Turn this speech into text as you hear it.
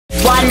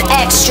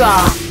extra.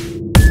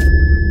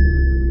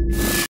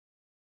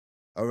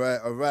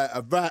 Alright.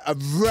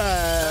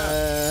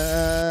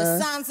 The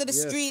sounds of the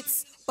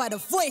streets by the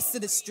voice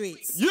of the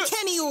streets.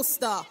 Kenny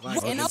Allstar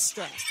in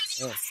extra.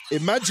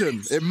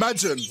 Imagine,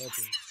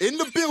 in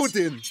the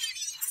building,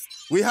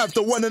 we have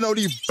the one and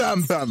only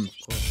Bam Bam.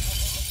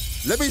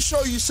 Let me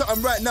show you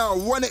something right now.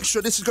 One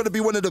extra. This is going to be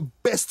one of the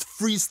best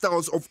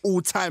freestyles of all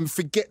time.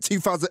 Forget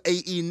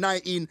 2018,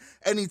 19,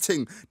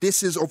 anything.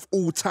 This is of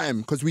all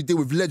time because we deal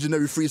with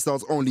legendary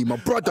freestyles only. My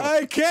brother.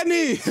 Hey,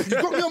 Kenny. You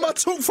got me on my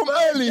talk from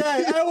early.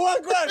 Hey,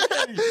 what grand,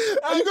 Kenny?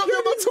 You got me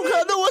on my talk.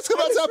 I know what's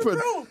about to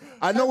happen.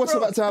 I know what's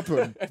about to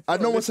happen. I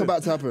know what's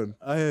about to happen.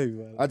 I hear you,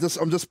 man. I'm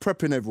just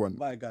prepping everyone.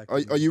 My guy.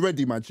 Are you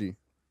ready, my G?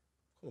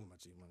 Come on, my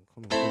G, man.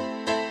 Come on.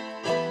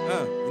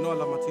 You know I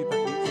love my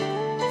two-pack beats.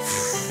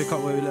 Pick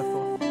up where we left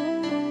off.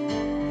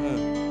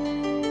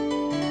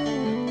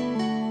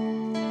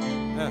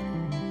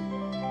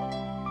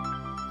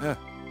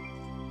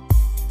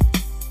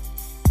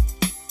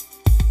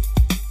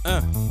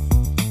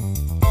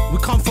 We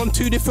come from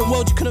two different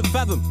worlds you couldn't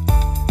fathom.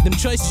 Them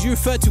choices you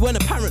referred to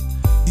weren't apparent.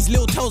 These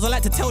little tales I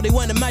like to tell, they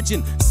weren't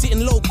imagined.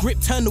 Sitting low,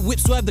 grip, turn the whip,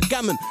 swerve the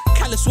gammon.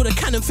 Callous with a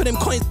cannon for them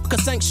coins, a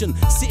sanction.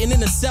 Sitting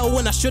in a cell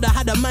when I should have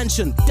had a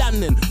mansion.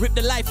 Damn then, rip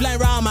the lifeline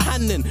round my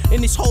hand then.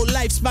 In this whole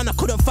lifespan I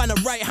couldn't find a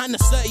right hand. The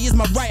 30 is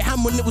my right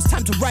hand when it was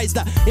time to rise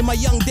that. In my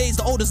young days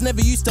the olders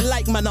never used to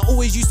like man. I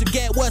always used to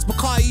get worse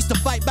because I used to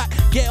fight back.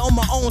 Get on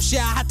my own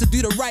shit, I had to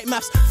do the right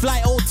maths.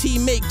 Fly OT,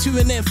 make 2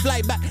 and then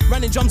fly back.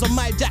 Running drums on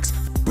my jacks.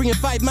 Bringing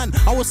 5 man,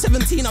 I was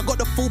 17, I got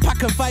the full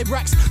pack and 5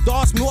 racks. They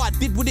asked me what I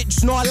did with it,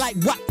 just know I like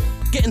whack.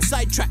 Getting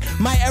sidetracked,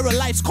 my era,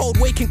 life's cold,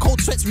 waking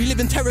cold sweats,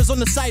 reliving terrors on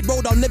the side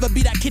road. I'll never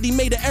be that kid, he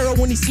made an error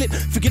when he slipped.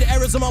 Forget the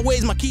errors of my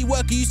ways, my key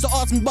worker used to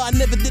ask me, but I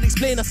never did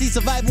explain. I see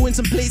survival in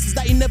some places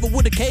that he never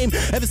would've came.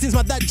 Ever since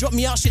my dad dropped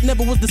me out, shit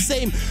never was the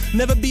same.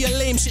 Never be a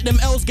lame, shit them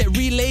L's get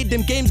relayed,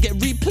 them games get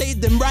replayed,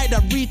 them ride I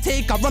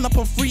retake. I run up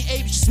on 3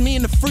 apes, just me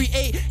and the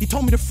 3-8. He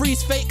told me to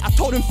freeze fake, I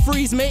told him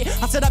freeze mate.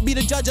 I said I'd be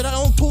the judge and I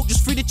don't talk,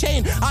 just free the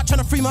chain. Out trying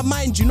to free my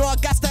mind, you know how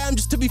gassed I am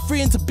just to be free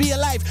and to be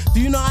alive.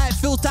 Do you know how it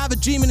feels to have a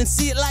dream and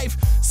see it live?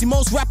 See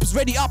most rappers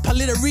ready up, I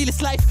live a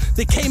realest life.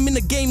 They came in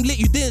the game lit,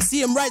 you didn't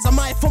see them rise. I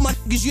might for my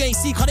niggas you ain't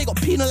see, cause they got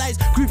penalized.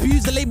 Group who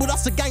used the label,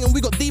 that's a gang and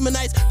we got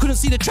demonized. Couldn't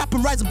see the trap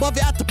and rise above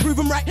it, had to prove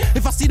him right.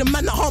 If I see the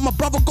man that harm my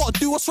brother, gotta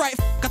do what's right.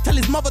 I tell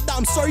his mother that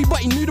I'm sorry, but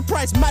he knew the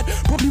price. Mad,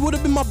 probably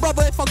would've been my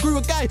brother if I grew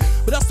a guy.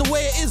 But that's the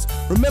way it is.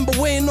 Remember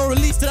waiting or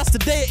release, that's the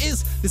day it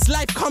is. This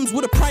life comes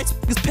with a price,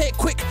 niggas pay it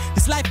quick.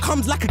 This life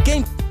comes like a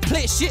game,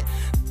 play it shit.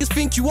 Niggas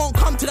think you won't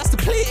come to, that's the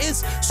play it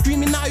is.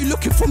 Screaming now, you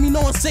looking for me,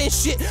 no one's saying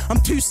shit. I'm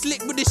too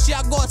slick with this shit,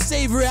 I gotta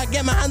savor it. I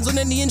get my hands on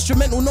any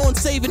instrumental, no one's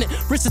saving it.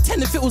 Risk a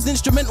 10 if it was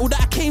instrumental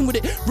that I came with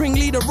it.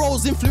 Ringleader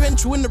roles,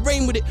 influential in the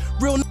rain with it.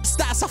 Real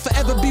stats, I'll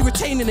forever be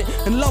retaining it.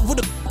 And love with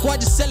a why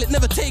just sell it,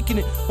 never taking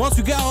it. Once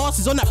we get our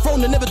asses on that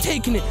throne, they're never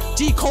taking it.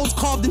 G codes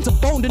carved into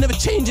bone, they're never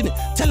changing it.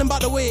 Tell them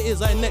about the way it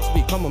is. Alright, next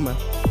beat, come on man.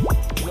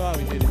 You know how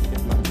we do this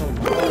shit, man. Come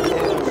on.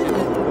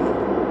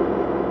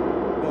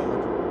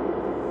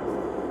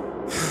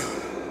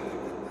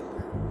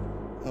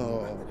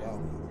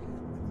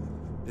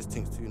 This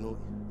thing's too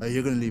naughty. Hey,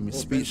 you're gonna leave me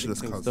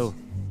speechless, cuz.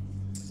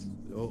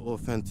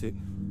 Authentic.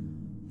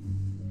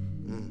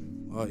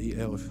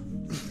 R-E-L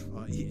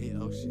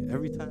shit.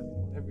 Every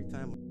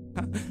time.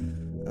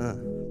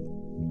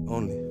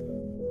 Only.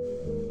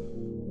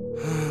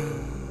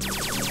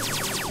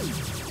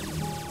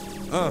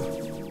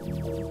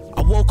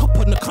 I woke up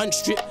on the country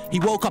strip. He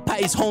woke up at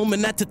his home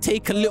and had to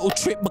take a little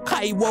trip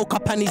because he woke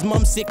up and his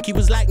mum sick. He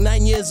was like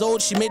 9 years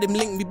old. She made him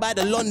link me by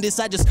the Londis.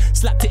 I just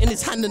slapped it in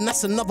his hand and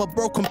that's another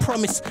broken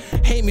promise.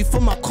 Hate me for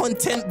my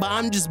content, but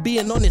I'm just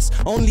being honest.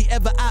 Only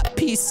ever at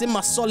peace in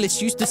my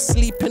solace. Used to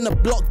sleep in a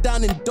block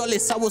down in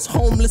Dulles. I was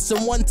homeless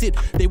and wanted.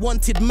 They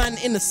wanted man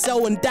in a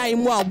cell and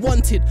dying where I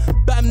wanted.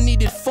 Bam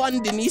needed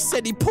funding. He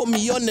said he put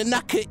me on and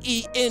I could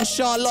eat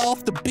inshallah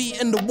off the beat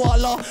and the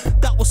walla.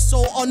 That was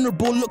so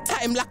honorable. Looked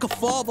at him like a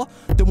father.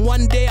 Then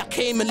one day I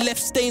came and left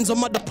stains on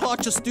my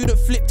departure. Student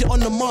flipped it on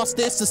the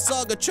master. It's a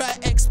saga. Try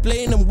to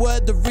explain and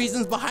word the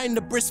reasons behind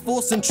the brisk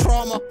force and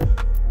trauma.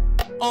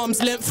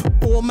 Arm's length,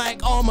 all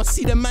mic armor.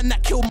 See the man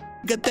that killed my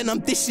nigga, then I'm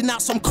dishing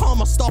out some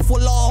karma. Stuff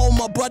will all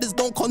my brothers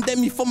don't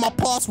condemn me for my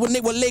past. When they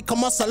were late, I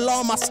must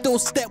alarm. I still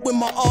step with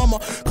my armor,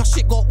 cause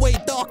shit got way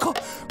darker.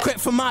 Crept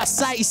from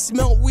outside, he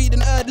smelt weed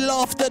and heard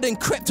laughter. Then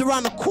crept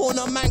around the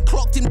corner, man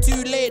clocked him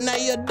too late. Now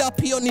he a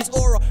duppy on his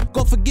aura.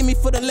 God forgive me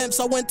for the lengths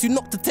I went to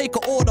not to take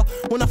an order.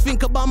 When I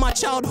think about my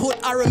childhood,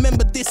 I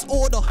remember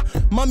disorder.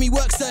 Mummy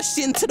works her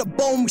shin to the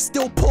bone, we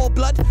still pour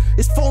blood.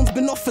 His phone's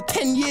been off for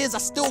 10 years, I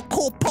still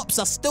call pops.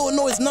 I still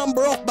know his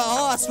number off by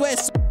heart, I swear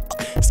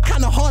it's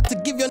kinda hard to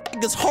give your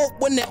niggas hope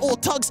when they're all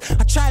tugs.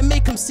 I try and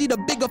make them see the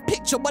bigger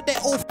picture, but they're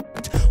all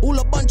f***ed. All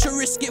a bunch of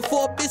risk it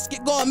for a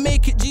biscuit, gotta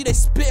make it. G, they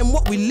spitting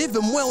what we live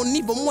in, we don't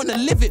even wanna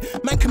live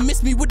it. Man can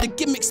miss me with the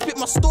gimmick, spit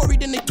my story,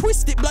 then they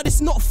twist it. Blood,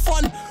 it's not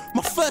fun.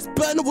 My first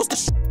burner was the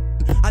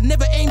I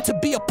never aimed to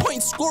be a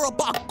point scorer,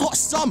 but I got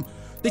some.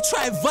 They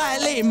tried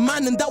violating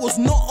man and that was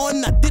not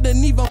on. I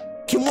didn't even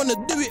fucking wanna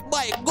do it,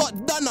 but it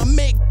got done. I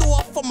make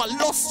door for my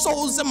lost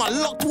souls and my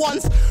locked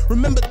ones.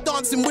 Remember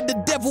dancing with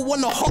the devil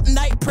on a hot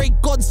night. Pray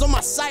God's on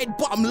my side,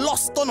 but I'm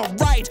lost on a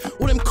ride.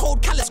 All them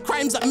cold, callous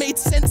crimes that made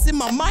sense in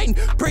my mind.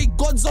 Pray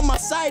God's on my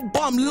side,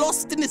 but I'm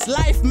lost in this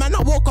life, man.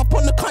 I woke up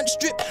on the cunt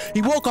strip.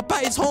 He woke up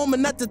at his home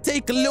and had to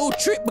take a little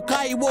trip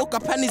because he woke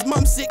up and his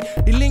mum sick.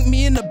 He linked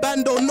me in the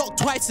bando, knocked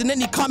twice and then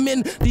he come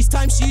in. These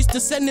times she used to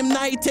send him,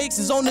 now he takes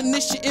his own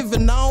initiative.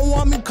 And I don't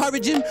want to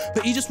encourage him,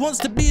 but he just wants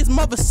to be his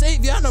mother's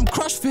savior and I'm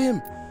crushed for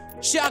him.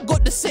 Shit, I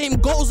got the same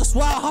goals, that's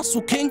why I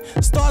hustle, king.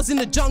 Stars in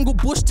the jungle,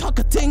 bush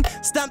tucker ting.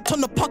 Stamped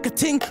on the pucker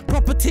ting,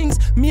 proper things.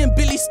 Me and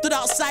Billy stood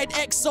outside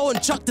EXO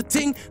and chucked the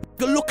ting.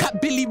 Look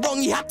at Billy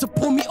wrong, he had to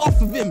pull me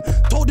off of him.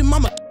 Told him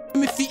I'ma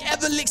him if he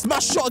ever licks my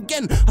shot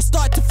again. I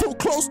started to feel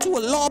close to a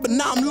law, but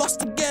now I'm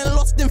lost again,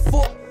 lost in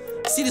thought.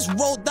 See this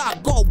road that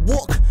I gotta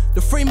walk,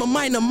 the frame of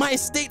mind and mind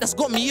state that's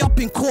got me up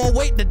in court.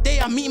 Wait the day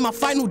I meet my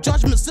final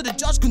judgment so the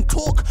judge can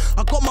talk.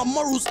 I got my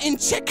morals in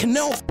check and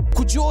now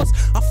with yours.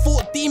 I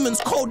fought demons,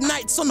 cold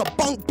nights on a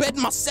bunk bed.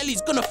 My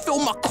celly's gonna feel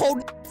my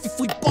cold if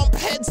we bump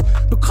heads,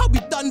 because we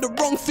done the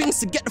wrong things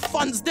to get the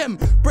funds them.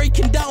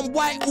 Breaking down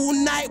white all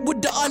night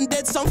with the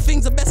undead. Some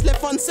things are best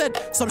left unsaid,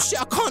 some shit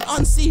I can't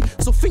unsee.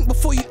 So think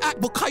before you act,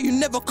 because you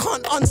never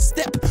can't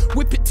unstep.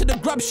 Whip it to the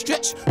grub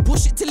stretch,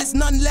 push it till it's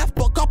none left.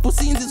 But couple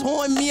scenes is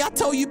haunting me, I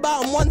tell you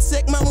about him 1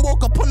 sec. Man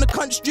woke up on the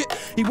cunt strip.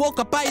 He woke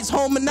up at his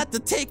home and had to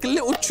take a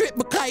little trip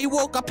because he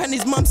woke up and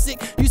his mum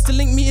sick. Used to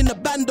link me in the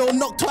bando,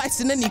 knock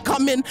twice and then he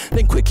come in.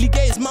 Then quickly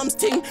get his mum's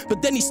ting,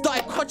 but then he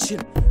started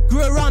clutching.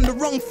 Grew around the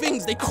wrong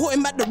things, they caught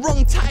him at the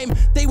wrong time.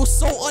 They were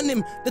so on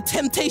him, the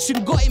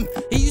temptation got him.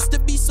 He used to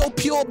be so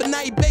pure, but now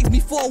he begs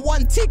me for a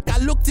one tick. I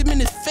looked him in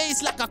his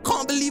face like I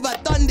can't believe I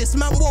done this.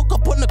 Man woke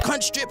up on the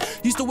cunt strip.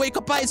 Used to wake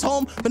up at his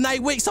home, but now he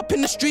wakes up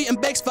in the street and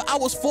begs for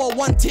hours for a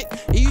one tick.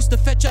 He used to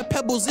fetch her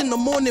pebbles in the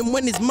morning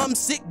when his mum's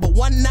sick, but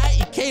one night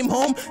he came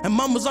home and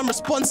mum was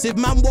unresponsive.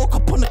 Man woke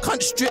up on the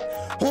cunt strip,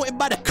 haunted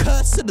by the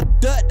curse of the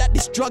dirt that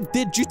this drug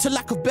did due to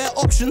lack of better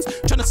options.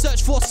 Trying to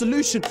search for a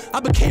solution, I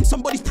became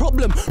somebody's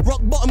problem.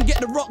 Rock bottom,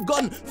 get the rock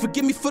gone.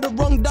 Forgive me for the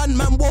wrong done.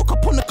 Man woke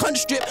up on the cunt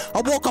strip.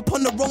 I woke up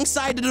on the wrong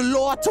side of the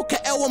law. I took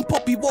a L and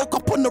Poppy woke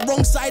up on the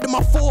wrong side of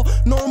my fall.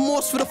 No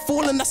remorse for the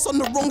fallen, that's on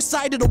the wrong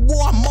side of the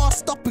war. I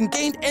masked up and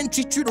gained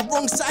entry through the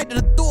wrong side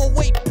of the door.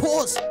 Wait,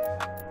 pause.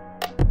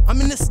 I'm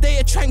in a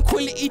state of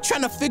tranquility,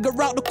 trying to figure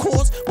out the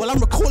cause. While I'm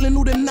recalling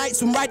all the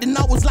nights when riding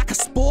out was like a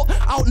sport.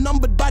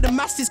 Outnumbered by the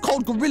masses,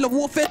 cold guerrilla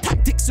warfare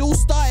tactics. It all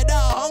started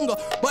out of hunger,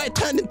 but it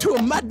turned into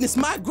a madness.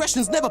 My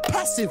aggression's never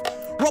passive.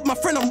 Rob my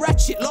friend, I'm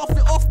ratchet, laugh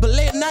it off, but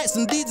late nights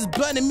and deeds is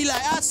burning me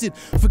like acid.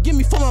 Forgive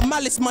me for my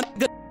malice, my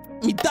nigga.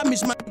 Me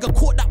damaged, my nigga.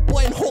 Caught that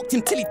boy and hawked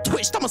him till he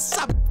twitched. I'm a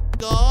savage,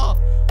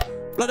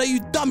 nigga. Blood, are you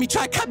dumb? You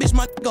try cabbage,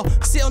 my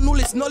nigga. Sit on all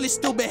this knowledge,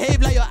 still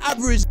behave like you're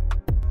average.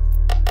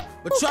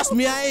 But trust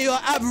me, I ain't your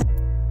average.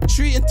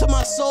 Treating to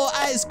my soul,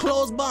 eyes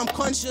closed, but I'm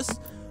conscious.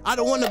 I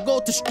don't wanna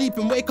go to sleep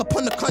and wake up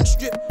on the cunt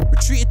strip.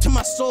 Retreated to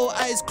my soul,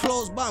 eyes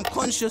closed, but I'm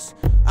conscious.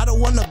 I don't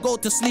wanna go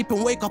to sleep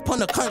and wake up on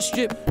the cunt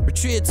strip.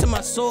 Retreated to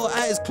my soul,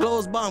 eyes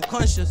closed, but I'm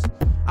conscious.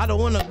 I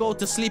don't wanna go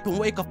to sleep and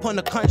wake up on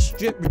the cunt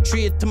strip.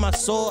 Retreated to my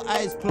soul,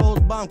 eyes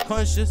closed, but I'm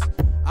conscious.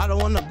 I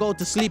don't wanna go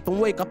to sleep and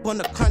wake up on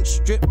the cunt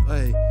strip.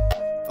 Hey,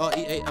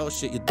 R-E-A-L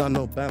shit, you done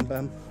know, bam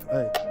bam.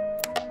 Hey,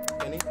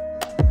 Kenny.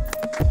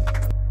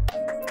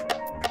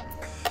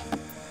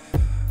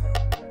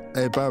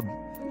 Hey, Bam,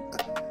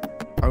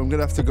 I'm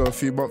gonna have to go a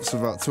few months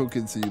without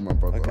talking to you, my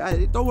brother.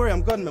 Okay, don't worry,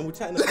 I'm gone, man. We're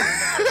chatting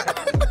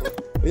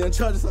about we're gonna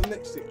charge us some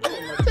next shit.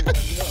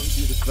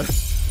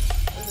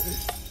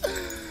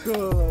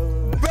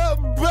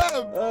 Bam,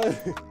 Bam!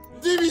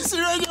 DBC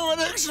Radio 1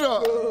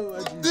 Extra!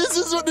 This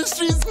is what the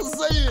streets are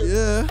saying!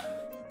 Yeah.